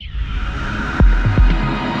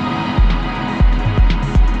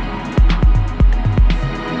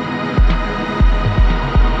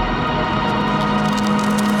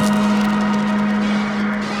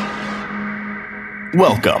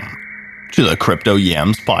Welcome to the Crypto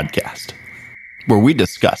Yams podcast, where we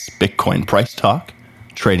discuss Bitcoin price talk,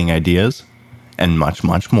 trading ideas, and much,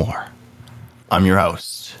 much more. I'm your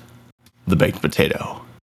host, The Baked Potato,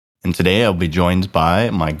 and today I'll be joined by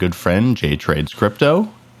my good friend Jay Trades Crypto,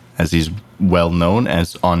 as he's well known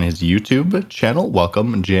as on his YouTube channel.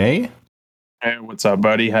 Welcome, Jay. Hey, what's up,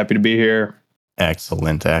 buddy? Happy to be here.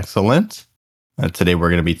 Excellent. Today we're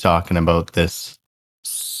going to be talking about this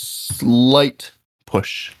slight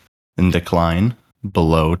push and decline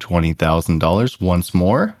below $20,000 once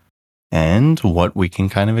more, and what we can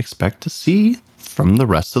kind of expect to see from the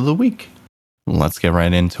rest of the week. Let's get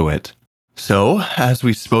right into it. So, as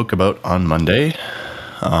we spoke about on Monday,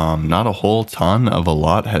 not a whole ton of a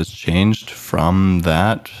lot has changed from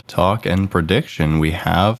that talk and prediction. We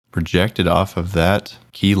have projected off of that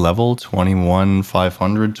key level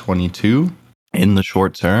 21,522 in the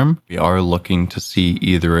short term. We are looking to see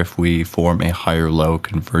either if we form a higher low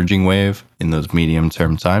converging wave in those medium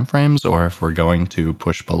term timeframes, or if we're going to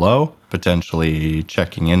push below, potentially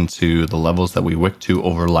checking into the levels that we wicked to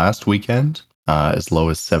over last weekend, as low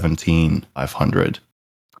as 17,500.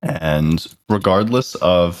 And regardless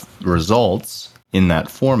of results in that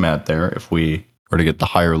format there, if we were to get the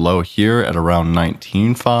higher low here at around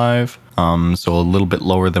 19.5, so a little bit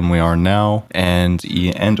lower than we are now, and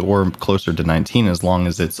or closer to 19, as long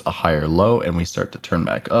as it's a higher low and we start to turn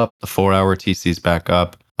back up, the 4-hour TC's back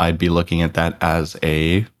up, I'd be looking at that as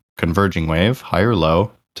a converging wave, higher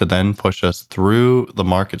low, to then push us through the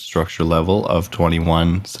market structure level of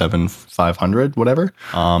 21,700, whatever,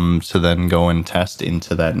 to then go and test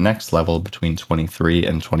into that next level between 23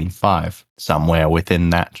 and 25, somewhere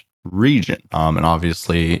within that region. And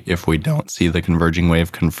obviously, if we don't see the converging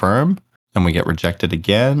wave confirm and we get rejected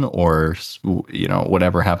again, or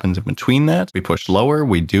whatever happens in between that, we push lower,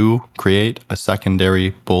 we do create a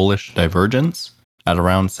secondary bullish divergence at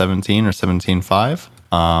around 17 or 17.5.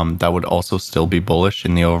 That would also still be bullish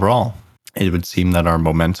in the overall. It would seem that our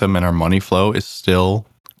momentum and our money flow is still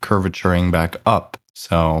curvaturing back up.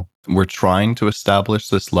 So we're trying to establish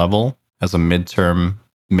this level as a midterm,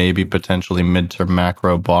 maybe potentially midterm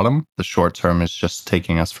macro bottom. The short term is just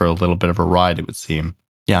taking us for a little bit of a ride, it would seem.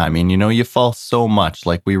 Yeah, I mean, you fall so much.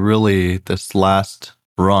 Like this last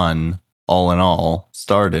run, all in all,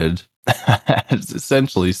 started it's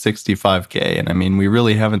essentially 65K. And I mean, we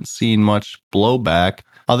really haven't seen much blowback.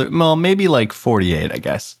 Maybe like 48, I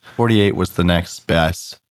guess. 48 was the next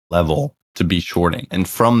best level to be shorting. And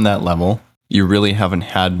from that level, you really haven't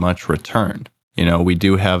had much return. We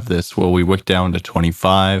do have this, we wicked down to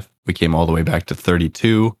 25. We came all the way back to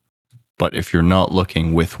 32. But if you're not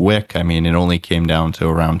looking with wick, I mean, it only came down to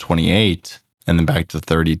around 28 and then back to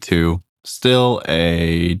 32. Still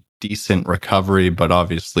a decent recovery, but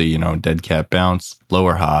obviously, dead cat bounce,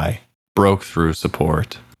 lower high, broke through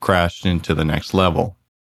support, crashed into the next level.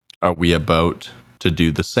 Are we about to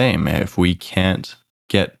do the same? If we can't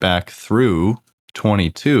get back through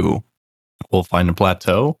 22, we'll find a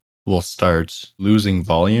plateau, we'll start losing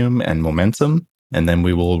volume and momentum, and then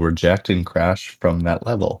we will reject and crash from that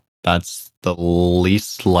level. That's the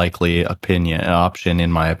least likely option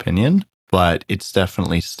in my opinion. But it's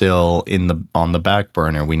definitely still on the back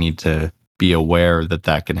burner. We need to be aware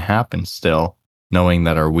that can happen still, knowing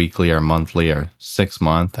that our weekly, our monthly, our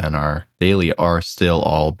 6-month, and our daily are still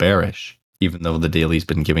all bearish. Even though the daily's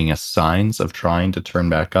been giving us signs of trying to turn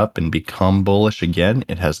back up and become bullish again,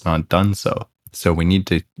 it has not done so. So we need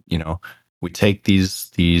to, we take these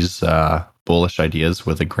bullish ideas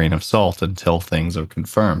with a grain of salt until things are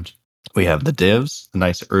confirmed. We have the divs, a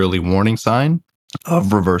nice early warning sign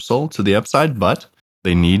of reversal to the upside, but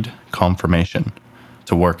they need confirmation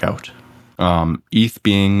to work out. ETH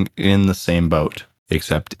being in the same boat,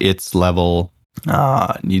 except its level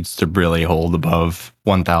needs to really hold above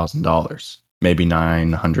 $1,000, maybe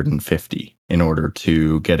 $950, in order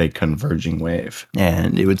to get a converging wave.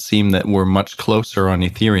 And it would seem that we're much closer on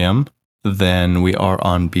Ethereum than we are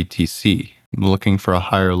on BTC. Looking for a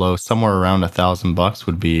higher low, somewhere around $1,000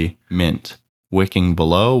 would be mint. Wicking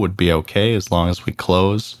below would be okay as long as we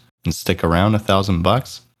close and stick around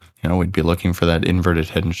 $1,000. We'd be looking for that inverted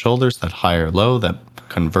head and shoulders, that higher low, that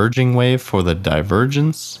converging wave for the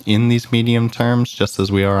divergence in these medium terms, just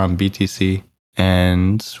as we are on BTC.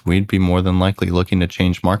 And we'd be more than likely looking to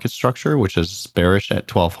change market structure, which is bearish at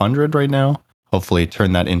 1,200 right now. Hopefully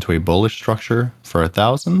turn that into a bullish structure for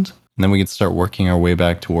 1,000. And then we can start working our way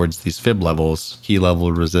back towards these fib levels. Key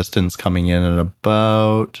level resistance coming in at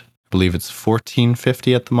about, I believe it's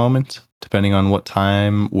 1450 at the moment, depending on what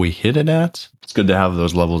time we hit it at. It's good to have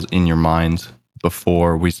those levels in your mind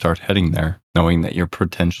before we start heading there. knowing that you're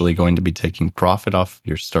potentially going to be taking profit off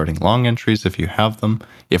your starting long entries if you have them.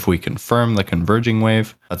 If we confirm the converging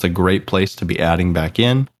wave, that's a great place to be adding back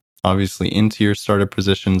in. Obviously, into your starter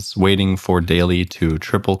positions, waiting for daily to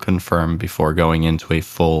triple confirm before going into a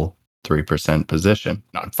full 3% position.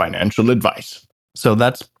 Not financial advice. So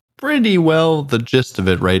that's pretty well the gist of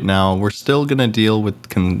it right now. We're still going to deal with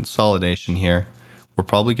consolidation here. We're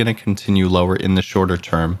probably going to continue lower in the shorter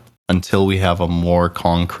term until we have a more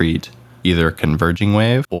concrete either converging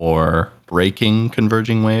wave or breaking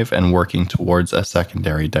converging wave and working towards a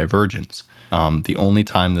secondary divergence. The only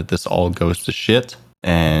time that this all goes to shit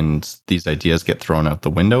and these ideas get thrown out the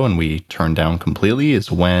window and we turn down completely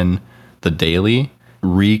is when the daily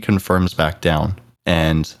reconfirms back down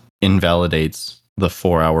and invalidates the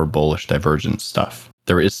 4-hour bullish divergence stuff.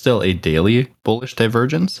 There is still a daily bullish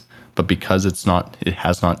divergence, but because it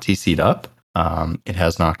has not TC'd up, it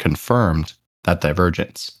has not confirmed that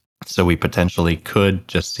divergence. So we potentially could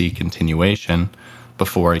just see continuation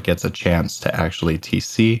before it gets a chance to actually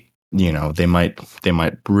TC. You know, they might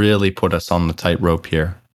really put us on the tightrope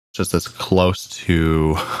here, just as close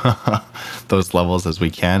to those levels as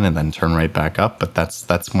we can, and then turn right back up. But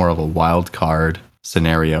that's more of a wild card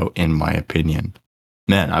scenario, in my opinion.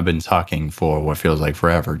 Man, I've been talking for what feels like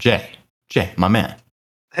forever. Jay, my man.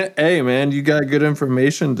 Hey, man, you got good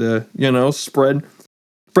information to, spread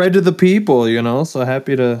to the people, so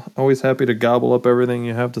always happy to gobble up everything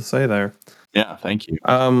you have to say there. Yeah, thank you.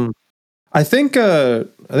 I think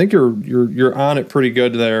you're on it pretty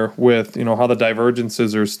good there with, how the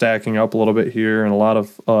divergences are stacking up a little bit here, and a lot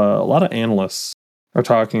of analysts are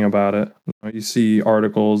talking about it. You see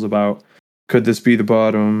articles about, could this be the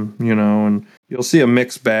bottom, and you'll see a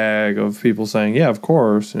mixed bag of people saying, yeah, of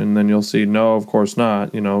course, and then you'll see, no, of course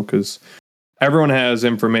not, because everyone has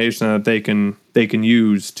information that they can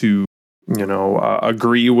use to,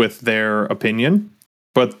 agree with their opinion.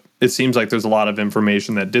 But it seems like there's a lot of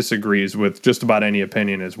information that disagrees with just about any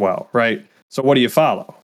opinion as well, right? So what do you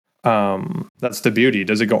follow? That's the beauty.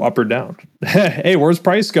 Does it go up or down? Hey, where's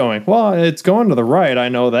price going? Well, it's going to the right. I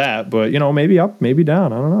know that, but maybe up, maybe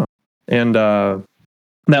down. I don't know. And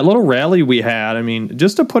that little rally we had, I mean,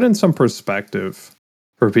 just to put in some perspective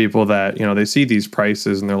for people that, they see these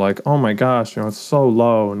prices and they're like, oh my gosh, it's so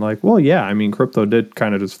low. And like, well, yeah, I mean, crypto did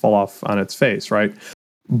kind of just fall off on its face, right?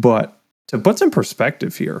 But to put some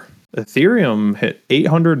perspective here, Ethereum hit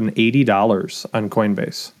 $880 on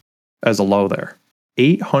Coinbase as a low there.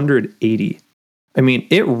 880. I mean,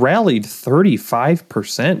 it rallied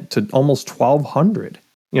 35% to almost 1,200,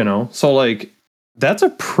 So like, that's a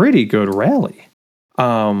pretty good rally.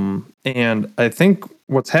 And I think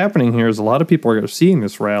what's happening here is a lot of people are seeing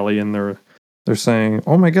this rally and they're saying,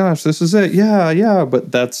 oh my gosh, this is it. Yeah.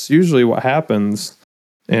 But that's usually what happens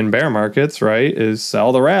in bear markets, right? Is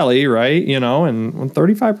sell the rally, right? And when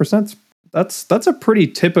 35%, that's a pretty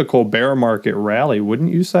typical bear market rally,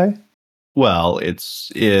 wouldn't you say? Well,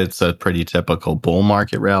 it's a pretty typical bull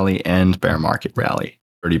market rally and bear market rally.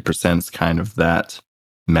 30% is kind of that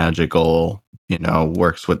magical,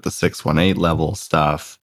 works with the 618 level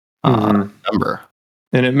stuff number.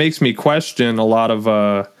 And it makes me question a lot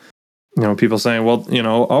of people saying, well,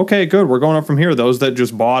 okay, good, we're going up from here. Those that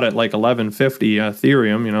just bought at like 1150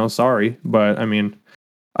 Ethereum, sorry, but I mean,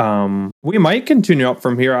 we might continue up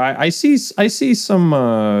from here. I see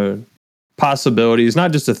some possibilities,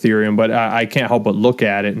 not just Ethereum, but I can't help but look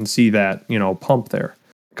at it and see that pump there.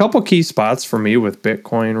 A couple key spots for me with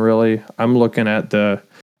Bitcoin. Really, I'm looking at the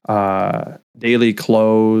daily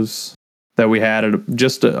close that we had at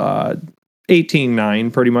just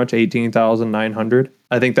 18.9, pretty much 18,900.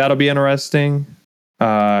 I think that'll be interesting,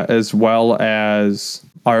 as well as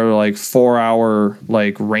our like 4-hour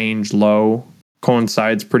like range low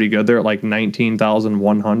coincides pretty good there at like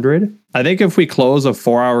 19,100. I think if we close a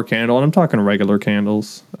 4-hour candle, and I'm talking regular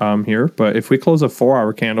candles here, but if we close a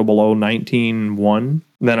 4-hour candle below 19.1,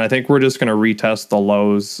 then I think we're just going to retest the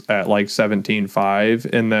lows at like 17.5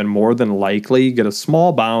 and then more than likely get a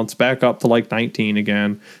small bounce back up to like 19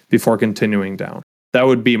 again before continuing down. That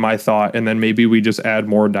would be my thought. And then maybe we just add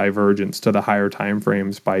more divergence to the higher time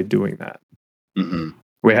frames by doing that. Mm-hmm.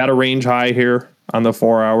 We had a range high here on the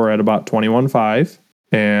 4-hour at about 21.5.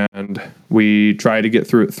 And we tried to get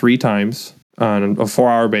through it 3 times on a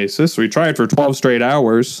 4-hour basis. We tried for 12 straight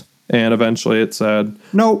hours, and eventually it said,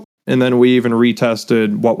 nope. And then we even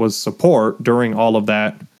retested what was support during all of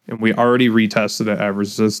that, and we already retested it at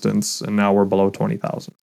resistance, and now we're below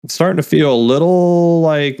 20,000. It's starting to feel a little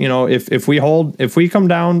like, if we hold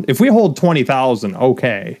 20,000,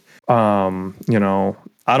 okay.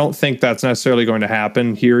 I don't think that's necessarily going to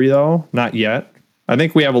happen here, though. Not yet. I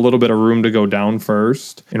think we have a little bit of room to go down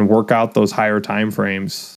first and work out those higher time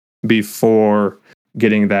frames before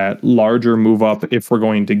getting that larger move up if we're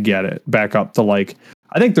going to get it back up to like,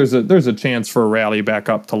 I think there's a chance for a rally back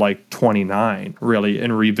up to like 29 really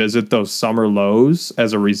and revisit those summer lows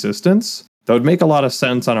as a resistance. That would make a lot of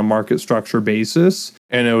sense on a market structure basis.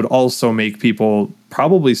 And it would also make people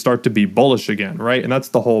probably start to be bullish again, right? And that's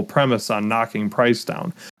the whole premise on knocking price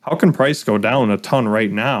down. How can price go down a ton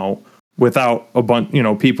right now without a bunch,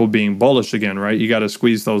 people being bullish again, right? You got to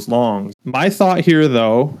squeeze those longs. My thought here,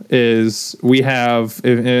 though, is we have,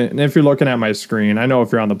 if you're looking at my screen, I know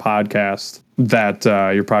if you're on the podcast that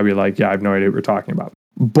you're probably like, yeah, I have no idea what we're talking about.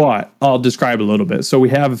 But I'll describe a little bit. So we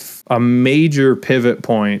have a major pivot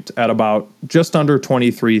point at about just under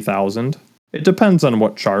 23,000. It depends on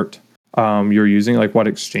what chart you're using, like what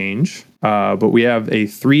exchange. But we have a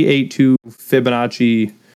 382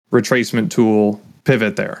 Fibonacci retracement tool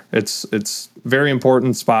pivot there. It's very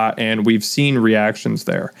important spot, and we've seen reactions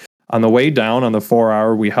there. On the way down on the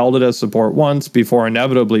 4-hour, we held it as support once before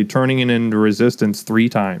inevitably turning it into resistance 3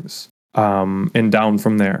 times and down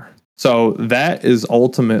from there. So that is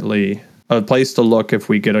ultimately a place to look if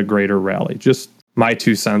we get a greater rally. Just my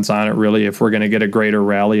 2 cents on it, really. If we're going to get a greater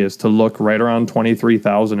rally, is to look right around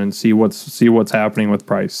 23,000 and see what's happening with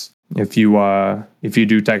price. If you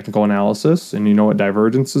do technical analysis and you know what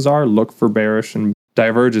divergences are, look for bearish and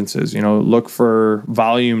divergences. Look for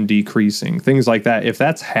volume decreasing, things like that. If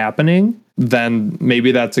that's happening, then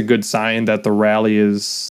maybe that's a good sign that the rally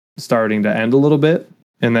is starting to end a little bit.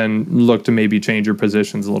 And then look to maybe change your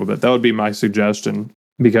positions a little bit. That would be my suggestion,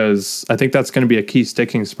 because I think that's going to be a key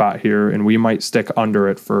sticking spot here, and we might stick under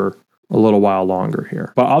it for a little while longer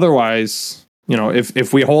here. But otherwise,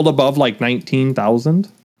 if we hold above like 19,000,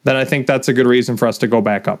 then I think that's a good reason for us to go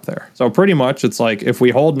back up there. So pretty much it's like if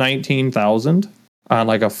we hold 19,000 on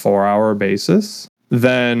like a 4-hour basis,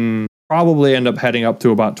 then probably end up heading up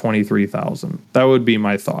to about 23,000. That would be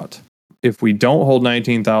my thought. If we don't hold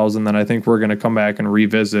 19,000, then I think we're going to come back and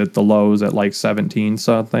revisit the lows at like 17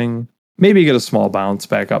 something. Maybe get a small bounce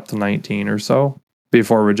back up to 19 or so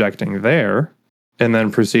before rejecting there, and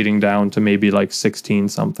then proceeding down to maybe like 16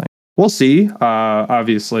 something. We'll see.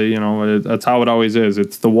 Obviously, that's how it always is.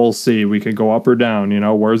 It's the we'll see. We could go up or down,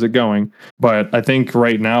 where's it going? But I think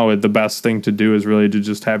right now the best thing to do is really to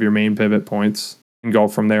just have your main pivot points and go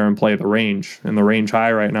from there and play the range. And the range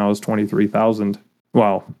high right now is 23,000.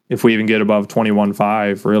 Well, if we even get above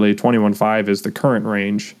 21.5, really 21.5 is the current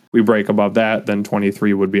range. We break above that, then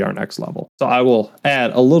 23 would be our next level. So I will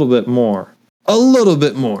add a little bit more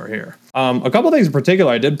here. A couple things in particular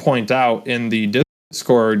I did point out in the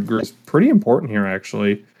Discord group is pretty important here,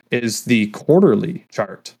 actually, is the quarterly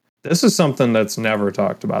chart. This is something that's never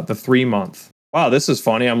talked about, the 3-month. Wow, this is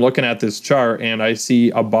funny. I'm looking at this chart and I see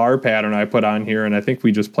a bar pattern I put on here, and I think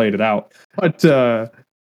we just played it out. But the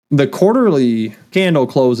quarterly candle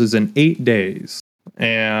closes in 8 days,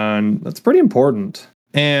 and that's pretty important.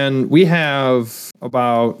 And we have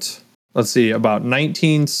about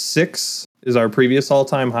 19.6 is our previous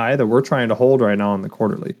all-time high that we're trying to hold right now on the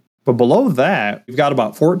quarterly. But below that, we've got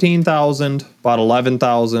about 14,000, about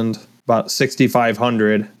 11,000, about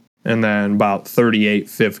 6,500, and then about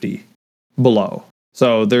 3,850 below.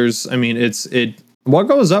 So what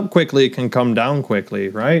goes up quickly can come down quickly,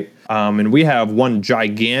 right? And we have one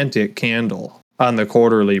gigantic candle on the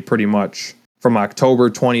quarterly pretty much from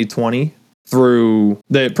October 2020 through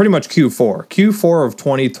pretty much Q4 of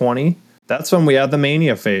 2020. That's when we had the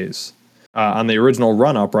mania phase on the original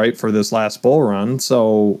run up, right, for this last bull run.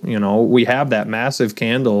 So, we have that massive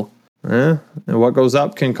candle. And what goes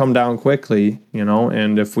up can come down quickly,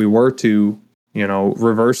 and if we were to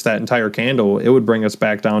reverse that entire candle, it would bring us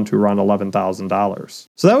back down to around $11,000.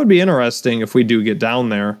 So that would be interesting if we do get down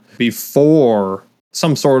there before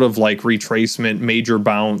some sort of like retracement, major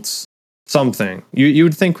bounce, something. You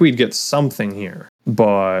would think we'd get something here,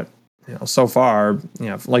 but so far,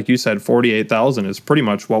 like you said, 48,000 is pretty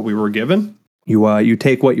much what we were given. You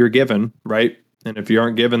take what you're given, right? And if you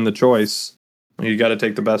aren't given the choice, you got to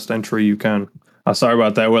take the best entry you can. Sorry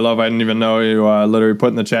about that, Willow. I didn't even know you literally put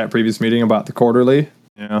in the chat previous meeting about the quarterly.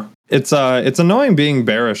 Yeah, it's annoying being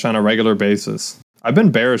bearish on a regular basis. I've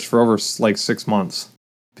been bearish for over like 6 months.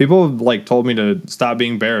 People have like told me to stop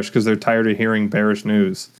being bearish because they're tired of hearing bearish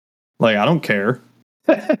news. Like, I don't care.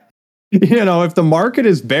 If the market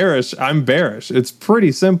is bearish, I'm bearish. It's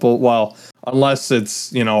pretty simple. Well, unless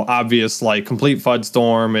it's, obvious, like complete FUD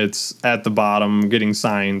storm, it's at the bottom getting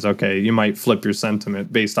signs. Okay, you might flip your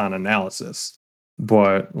sentiment based on analysis.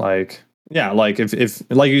 But if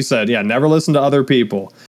like you said, never listen to other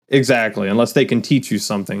people. Exactly, unless they can teach you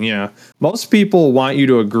something. Yeah. Most people want you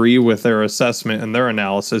to agree with their assessment and their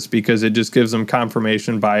analysis because it just gives them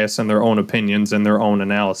confirmation bias in their own opinions and their own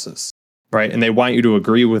analysis, right? And they want you to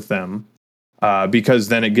agree with them because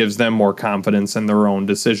then it gives them more confidence in their own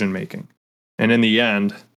decision making. And in the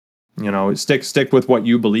end, stick with what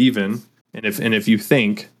you believe in, and if you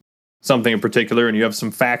think something in particular and you have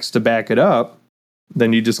some facts to back it up,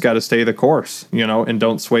 then you just got to stay the course, and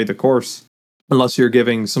don't sway the course unless you're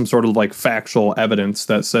giving some sort of like factual evidence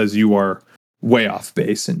that says you are way off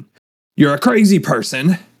base and you're a crazy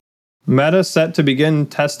person. Meta set to begin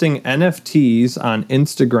testing NFTs on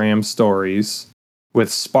Instagram stories with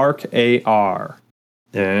Spark AR.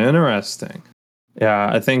 Interesting. Yeah,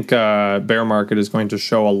 I think bear market is going to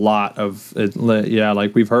show a lot of it. Yeah,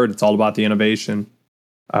 like we've heard, it's all about the innovation.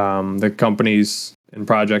 The companies and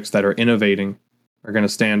projects that are innovating are going to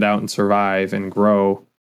stand out and survive and grow.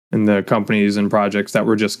 And the companies and projects that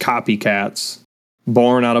were just copycats,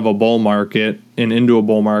 born out of a bull market and into a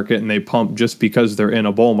bull market, and they pump just because they're in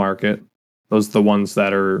a bull market, those are the ones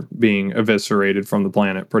that are being eviscerated from the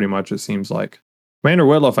planet, pretty much, it seems like. Commander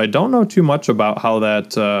Whitloff, I don't know too much about how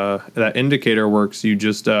that indicator works. You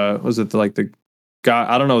just, was it like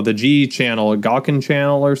I don't know, the G channel, a Gaussian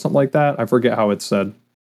channel or something like that? I forget how it's said.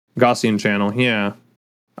 Gaussian channel, yeah.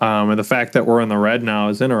 And the fact that we're in the red now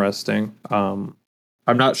is interesting.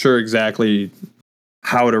 I'm not sure exactly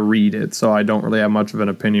how to read it, so I don't really have much of an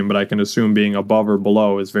opinion, but I can assume being above or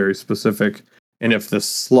below is very specific. And if the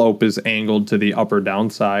slope is angled to the up or down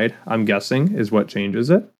side, I'm guessing is what changes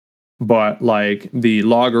it. But like the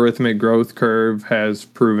logarithmic growth curve has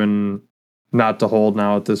proven not to hold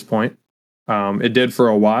now at this point. It did for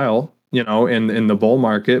a while, in the bull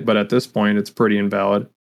market, but at this point it's pretty invalid.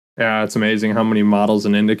 Yeah, it's amazing how many models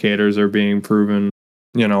and indicators are being proven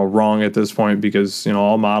wrong at this point because,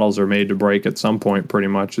 all models are made to break at some point, pretty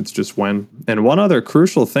much. It's just when. And one other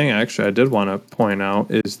crucial thing, actually, I did want to point out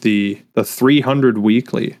is the 300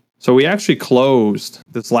 weekly. So we actually closed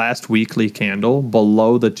this last weekly candle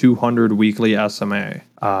below the 200 weekly SMA,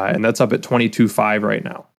 and that's up at 22.5 right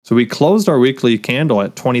now. So we closed our weekly candle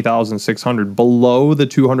at 20,600 below the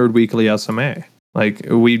 200 weekly SMA. Like,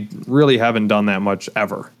 we really haven't done that much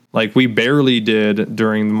ever. Like, we barely did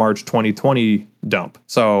during the March 2020 dump.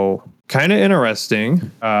 So kind of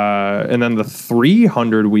interesting. And then the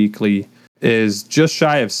 300 weekly is just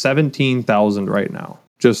shy of 17,000 right now,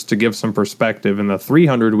 just to give some perspective. And the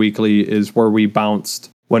 300 weekly is where we bounced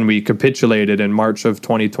when we capitulated in March of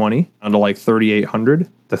 2020 onto like 3,800.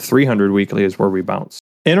 The 300 weekly is where we bounced.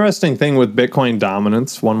 Interesting thing with Bitcoin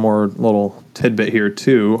dominance, one more little tidbit here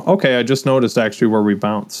too. Okay, I just noticed actually where we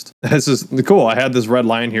bounced. This is cool. I had this red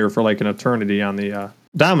line here for like an eternity on the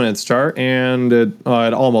dominance chart, and it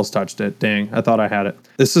almost touched it. Dang, I thought I had it.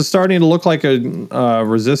 This is starting to look like a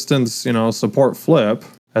resistance, support flip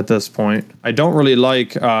at this point. I don't really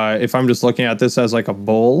like, if I'm just looking at this as like a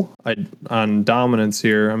bull on dominance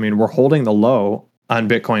here, I mean, we're holding the low on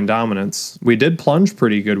Bitcoin dominance. We did plunge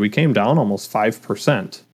pretty good. We came down almost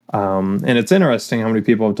 5%. And it's interesting how many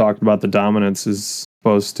people have talked about the dominance is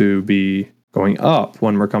supposed to be going up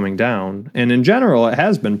when we're coming down. And in general, it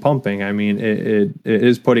has been pumping. I mean, it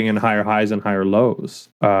is putting in higher highs and higher lows.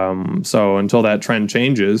 So until that trend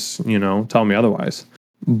changes, tell me otherwise.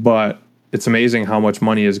 But it's amazing how much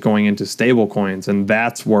money is going into stable coins. And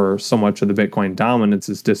that's where so much of the Bitcoin dominance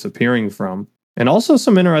is disappearing from. And also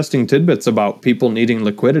some interesting tidbits about people needing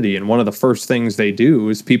liquidity. And one of the first things they do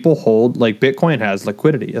is people hold, like Bitcoin has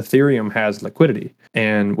liquidity, Ethereum has liquidity.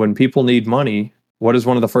 And when people need money, what is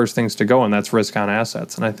one of the first things to go? And that's risk on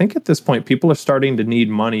assets. And I think at this point, people are starting to need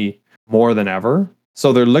money more than ever.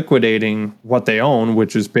 So they're liquidating what they own,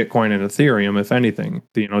 which is Bitcoin and Ethereum, if anything,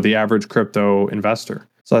 the average crypto investor.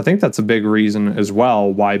 So I think that's a big reason as well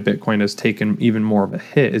why Bitcoin has taken even more of a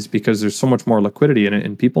hit, is because there's so much more liquidity in it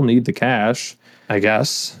and people need the cash, I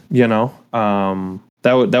guess, that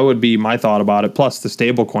would be my thought about it. Plus the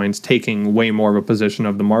stable coins taking way more of a position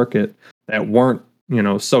of the market that weren't,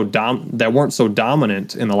 so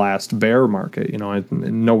dominant in the last bear market,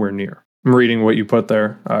 nowhere near. I'm reading what you put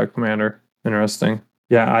there, Commander. Interesting.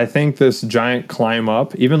 Yeah, I think this giant climb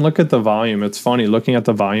up, even look at the volume. It's funny looking at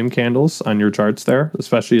the volume candles on your charts there,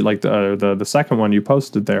 especially like the second one you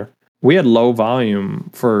posted there. We had low volume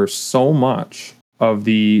for so much of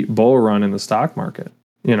the bull run in the stock market.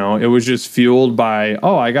 It was just fueled by,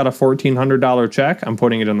 I got a $1,400 check, I'm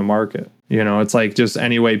putting it in the market. It's like just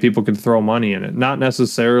any way people could throw money in it. Not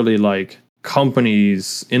necessarily like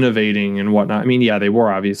companies innovating and whatnot. I mean, yeah, they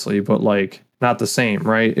were obviously, but like not the same,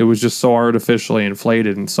 right? It was just so artificially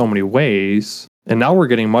inflated in so many ways And now we're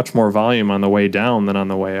getting much more volume on the way down than on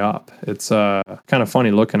the way up. It's kind of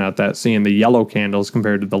funny looking at that, seeing the yellow candles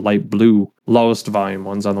compared to the light blue lowest volume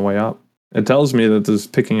ones on the way up. It tells me that this is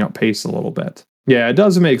picking up pace a little bit. Yeah, it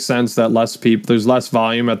does make sense that there's less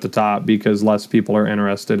volume at the top because less people are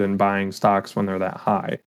interested in buying stocks when they're that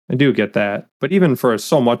high. I do get that. But even for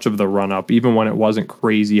so much of the run up, even when it wasn't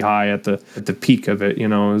crazy high at the peak of it,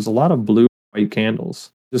 there's a lot of blue and white candles.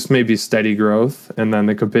 Just maybe steady growth, and then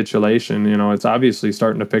the capitulation, it's obviously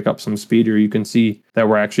starting to pick up some speed here. You can see that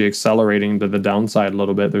we're actually accelerating to the downside a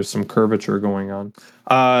little bit. There's some curvature going on.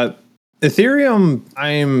 Ethereum,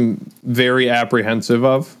 I'm very apprehensive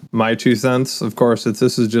of. My 2 cents. Of course,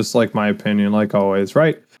 this is just like my opinion, like always,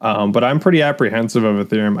 right? But I'm pretty apprehensive of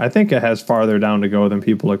Ethereum. I think it has farther down to go than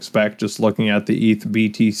people expect, just looking at the ETH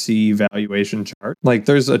BTC valuation chart. Like,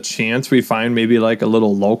 there's a chance we find maybe like a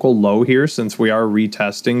little local low here, since we are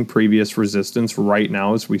retesting previous resistance right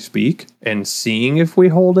now as we speak and seeing if we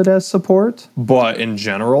hold it as support. But in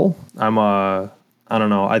general, I don't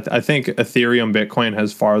know. I think Ethereum Bitcoin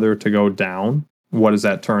has farther to go down. What does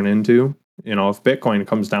that turn into? If Bitcoin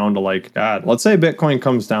comes down to let's say Bitcoin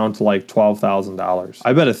comes down to like $12,000.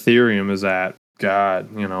 I bet Ethereum is at,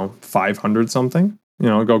 500 something.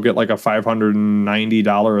 Go get like a $590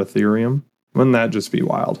 Ethereum. Wouldn't that just be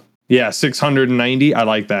wild? Yeah, 690. I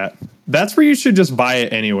like that. That's where you should just buy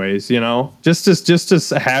it anyways, just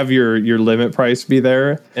to have your limit price be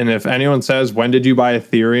there. And if anyone says, when did you buy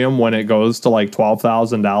Ethereum, when it goes to like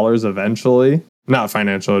 $12,000 eventually, not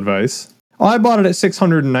financial advice. Oh, I bought it at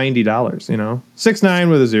 $690, 69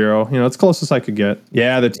 with a zero, it's closest I could get.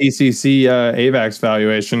 Yeah, the TCC AVAX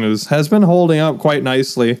valuation has been holding up quite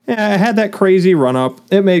nicely. Yeah, it had that crazy run up.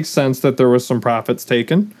 It makes sense that there was some profits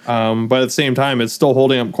taken. But at the same time, it's still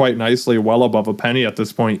holding up quite nicely, well above a penny at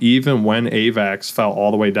this point, even when AVAX fell all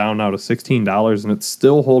the way down now to $16, and it's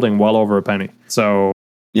still holding well over a penny. So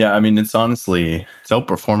yeah, I mean, it's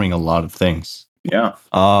outperforming a lot of things. Yeah.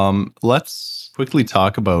 Let's quickly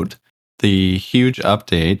talk about the huge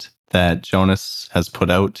update that Jonas has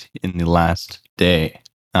put out in the last day.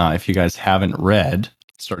 If you guys haven't read,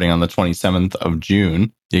 starting on the 27th of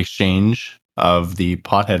June, the exchange of the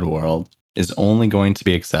pothead world is only going to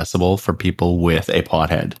be accessible for people with a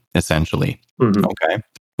pothead, essentially. Mm-hmm. Okay.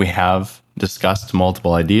 We have discussed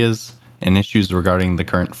multiple ideas and issues regarding the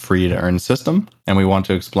current free-to-earn system, and we want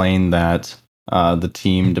to explain that the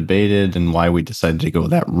team debated and why we decided to go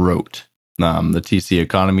that route. The TC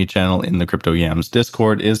Economy channel in the Crypto Yams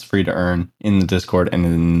Discord is free to earn in the Discord,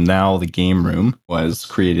 and now the game room was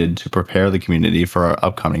created to prepare the community for our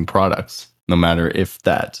upcoming products, no matter if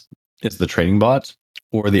that is the trading bot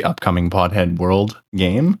or the upcoming Podhead World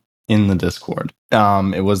game in the Discord.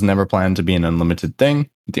 It was never planned to be an unlimited thing.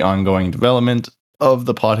 The ongoing development of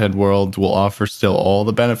the Podhead World will offer still all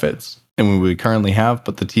the benefits and we currently have,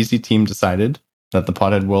 but the TC team decided that the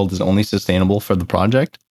Podhead World is only sustainable for the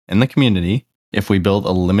project and the community if we build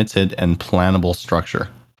a limited and plannable structure.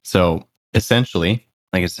 So essentially,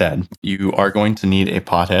 like I said, you are going to need a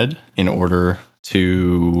pothead in order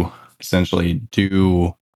to essentially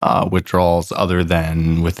do withdrawals other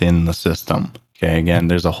than within the system. Okay, again,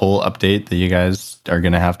 there's a whole update that you guys are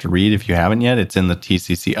going to have to read if you haven't yet. It's in the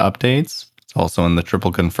TCC updates. It's also in the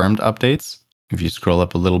triple confirmed updates. If you scroll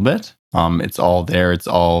up a little bit, it's all there. It's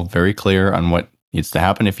all very clear on what needs to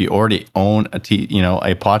happen. If you already own a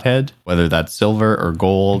pothead, whether that's silver or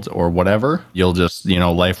gold or whatever, you'll just,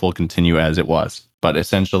 life will continue as it was. But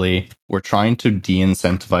essentially, we're trying to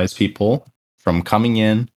de-incentivize people from coming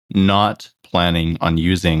in, not planning on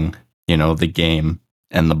using, the game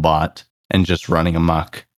and the bot and just running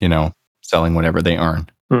amok, selling whatever they earn.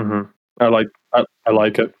 Mm-hmm. I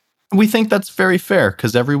like it. We think that's very fair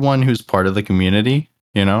because everyone who's part of the community,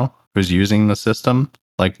 who's using the system,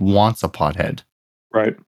 wants a pothead.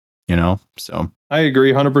 Right. So I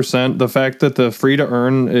agree 100%. The fact that the free to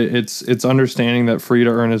earn, it's understanding that free to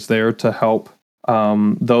earn is there to help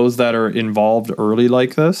those that are involved early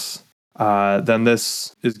like this. Then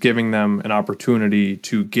this is giving them an opportunity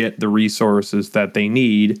to get the resources that they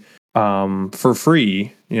need for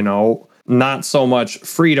free, not so much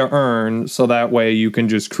free to earn. So that way you can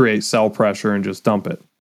just create sell pressure and just dump it,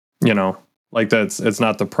 it's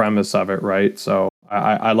not the premise of it. Right. So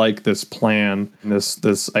I like this plan,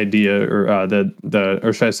 this idea, or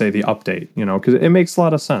or should I say the update, because it makes a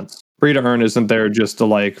lot of sense. Free to earn isn't there just to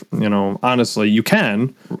honestly, you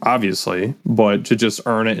can, obviously, but to just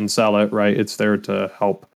earn it and sell it, right? It's there to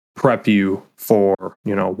help prep you for,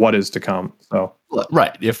 what is to come. So,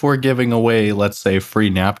 right. If we're giving away, let's say, free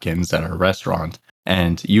napkins at a restaurant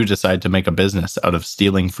and you decide to make a business out of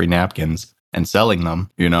stealing free napkins and selling them,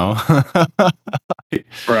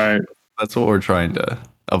 Right. That's what we're trying to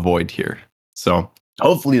avoid here. So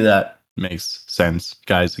hopefully that makes sense,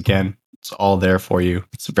 guys. Again, it's all there for you.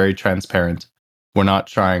 It's very transparent. We're not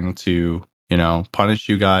trying to, punish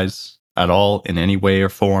you guys at all in any way or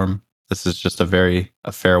form. This is just a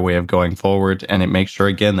fair way of going forward. And it makes sure,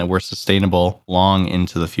 again, that we're sustainable long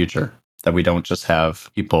into the future, that we don't just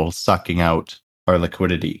have people sucking out our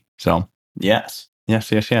liquidity. So, yes.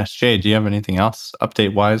 Jay, do you have anything else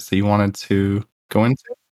update wise that you wanted to go into?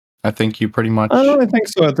 I think you pretty much. I think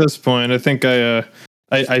so at this point. I think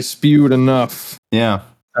I spewed enough. Yeah.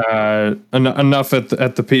 Enough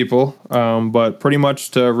at the people. But pretty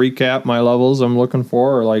much to recap, my levels I'm looking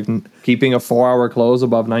for are like keeping a 4-hour close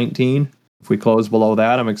above 19. If we close below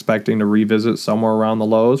that, I'm expecting to revisit somewhere around the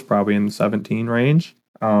lows, probably in the 17 range,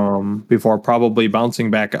 before probably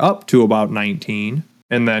bouncing back up to about 19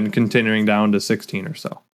 and then continuing down to 16 or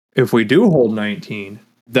so. If we do hold 19,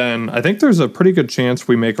 then I think there's a pretty good chance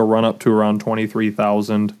we make a run up to around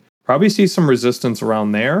 23,000. Probably see some resistance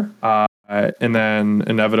around there. And then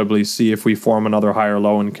inevitably see if we form another higher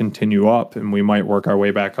low and continue up, and we might work our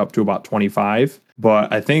way back up to about 25.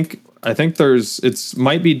 But I think it's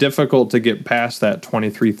might be difficult to get past that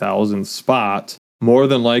 23,000 spot. More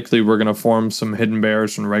than likely, we're going to form some hidden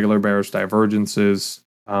bearish and regular bearish divergences.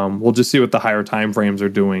 We'll just see what the higher time frames are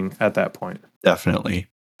doing at that point. Definitely.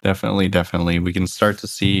 We can start to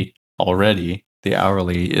see already the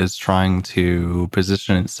hourly is trying to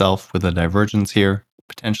position itself with a divergence here,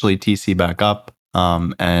 potentially TC back up,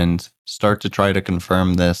 and start to try to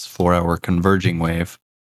confirm this 4-hour converging wave,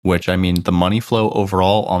 which, I mean, the money flow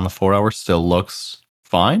overall on the 4-hour still looks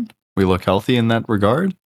fine. We look healthy in that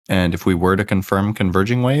regard. And if we were to confirm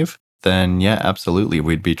converging wave, then yeah, absolutely.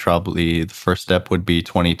 We'd be probably, the first step would be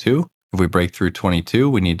 22. If we break through 22,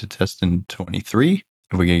 we need to test in 23.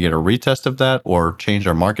 If we can get a retest of that or change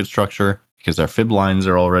our market structure because our fib lines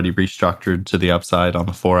are already restructured to the upside on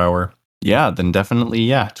the 4-hour, then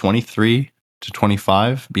definitely, 23 to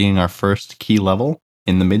 25 being our first key level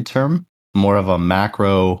in the midterm, more of a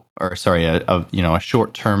macro, or sorry, a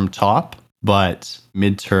short-term top, but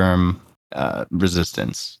midterm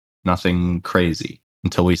resistance, nothing crazy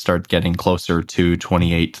until we start getting closer to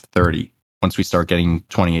 28 to 30. Once we start getting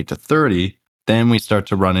 28 to 30, then we start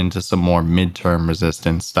to run into some more midterm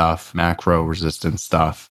resistance stuff, macro resistance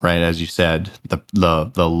stuff, right? As you said,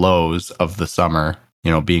 the lows of the summer,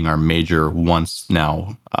 being our major once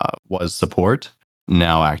now was support,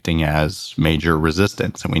 now acting as major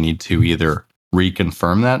resistance. And we need to either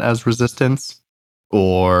reconfirm that as resistance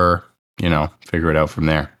or, figure it out from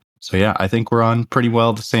there. So yeah, I think we're on pretty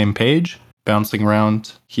well the same page, bouncing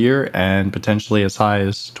around here and potentially as high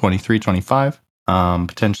as 23, 25.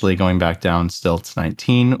 Potentially going back down still to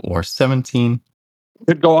 19 or 17.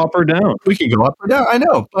 Could go up or down. We could go up or down, I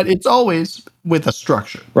know, but it's always with a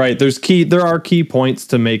structure. Right. There are key points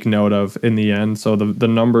to make note of in the end. So the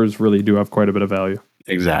numbers really do have quite a bit of value.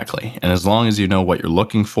 Exactly. And as long as you know what you're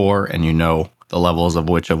looking for and you know the levels of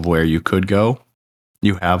where you could go,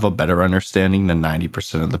 you have a better understanding than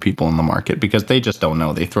 90% of the people in the market, because they just don't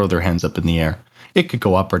know. They throw their hands up in the air. It could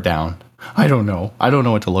go up or down. I don't know. I don't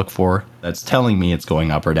know what to look for that's telling me it's going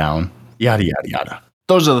up or down. Yada, yada, yada.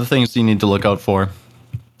 Those are the things you need to look out for.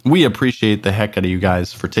 We appreciate the heck out of you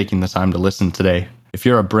guys for taking the time to listen today. If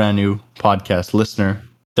you're a brand new podcast listener,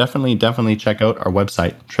 definitely check out our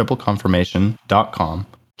website, tripleconfirmation.com.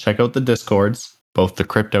 Check out the Discords, both the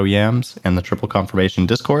Crypto Yams and the Triple Confirmation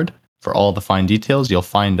Discord. For all the fine details, you'll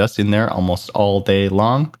find us in there almost all day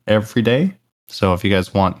long, every day. So if you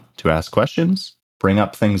guys want to ask questions, bring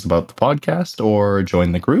up things about the podcast, or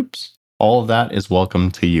join the groups, all of that is welcome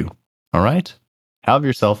to you. All right? Have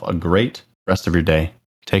yourself a great rest of your day.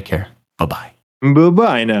 Take care. Bye-bye.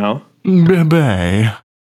 Bye-bye now. Bye-bye.